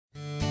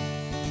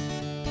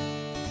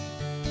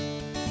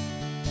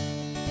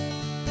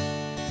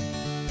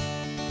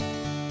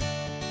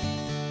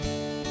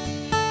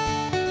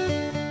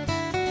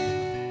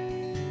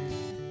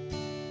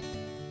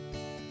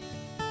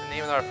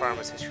of our farm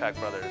is Hitchcock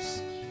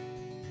Brothers.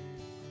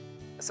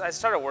 So I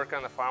started working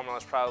on the farm when I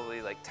was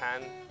probably like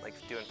 10, like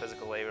doing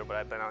physical labor, but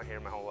I've been out here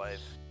my whole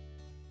life.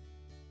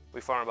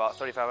 We farm about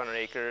 3,500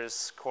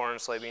 acres, corn,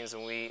 soybeans,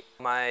 and wheat.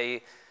 My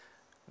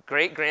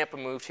great-grandpa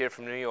moved here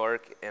from New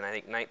York in, I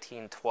think,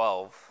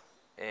 1912,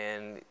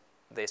 and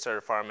they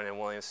started farming in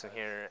Williamston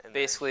here. And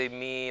basically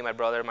me, my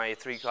brother, my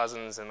 3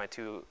 cousins, and my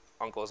 2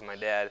 uncles and my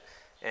dad,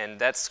 and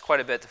that's quite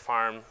a bit to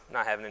farm,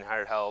 not having any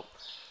hired help.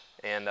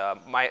 And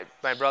my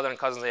brother and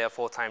cousins, they have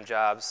full-time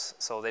jobs,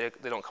 so they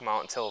don't come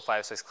out until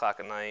 5, 6 o'clock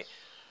at night.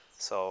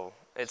 So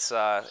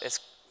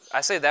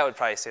I say that would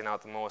probably stand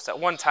out the most. At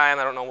one time,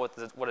 I don't know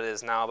what it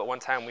is now, but one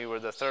time we were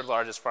the 3rd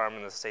largest farm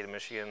in the state of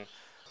Michigan.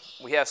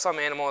 We have some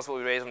animals, but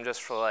we raise them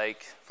just for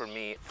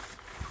meat.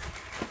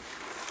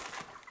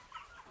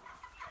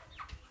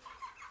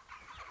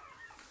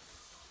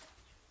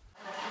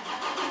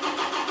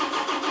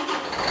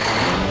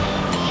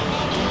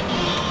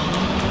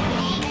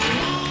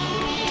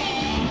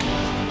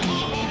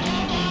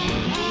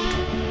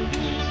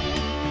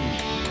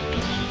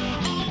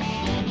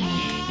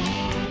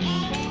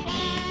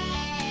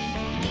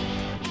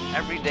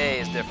 Every day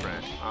is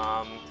different.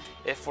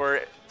 If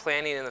we're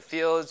planting in the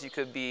fields, you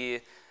could be,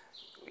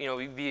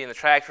 we'd be in the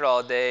tractor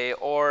all day,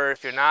 or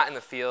if you're not in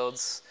the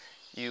fields,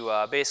 you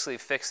basically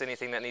fix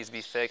anything that needs to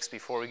be fixed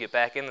before we get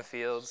back in the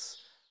fields.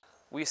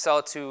 We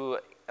sell to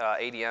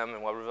ADM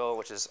in Weberville,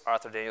 which is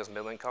Arthur Daniels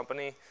Midland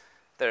Company.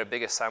 They're a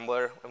big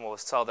assembler, and we'll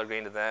sell their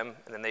grain to them.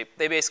 And then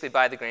they basically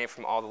buy the grain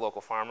from all the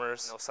local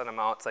farmers. They'll send them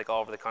out to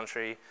all over the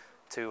country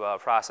to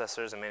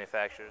processors and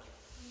manufacturers.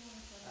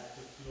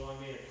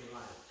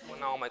 Well,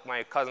 now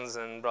my cousins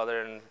and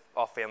brother and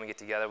all family get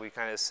together. We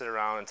kind of sit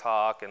around and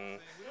talk, and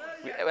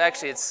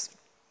it's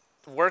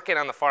working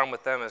on the farm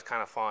with them is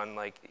kind of fun.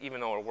 Like,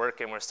 even though we're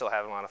working, we're still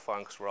having a lot of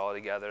fun because we're all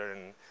together,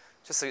 and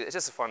it's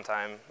just a fun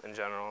time in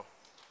general.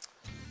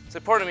 It's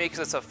important to me because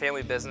it's a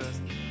family business.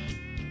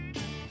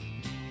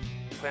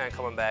 I plan on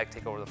coming back,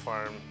 take over the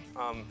farm.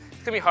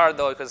 It's gonna be hard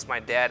though because it's my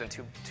dad and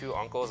two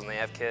uncles, and they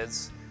have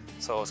kids,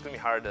 so it's gonna be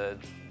hard to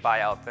buy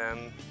out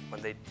them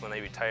when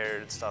they retire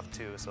and stuff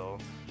too. So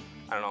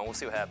I don't know. We'll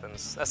see what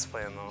happens. That's the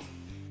plan though.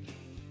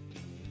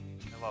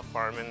 I love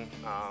farming.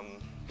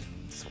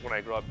 It's what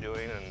I grew up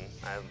doing, and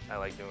I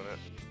like doing it.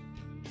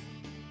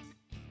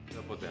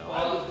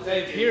 Well,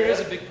 beer is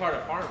a big part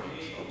of farming.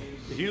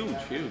 So. Huge.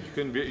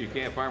 You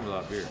can't farm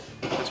without beer.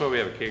 That's why we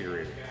have a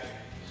kegerator.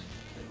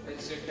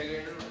 Is there a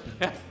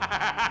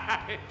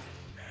kegerator?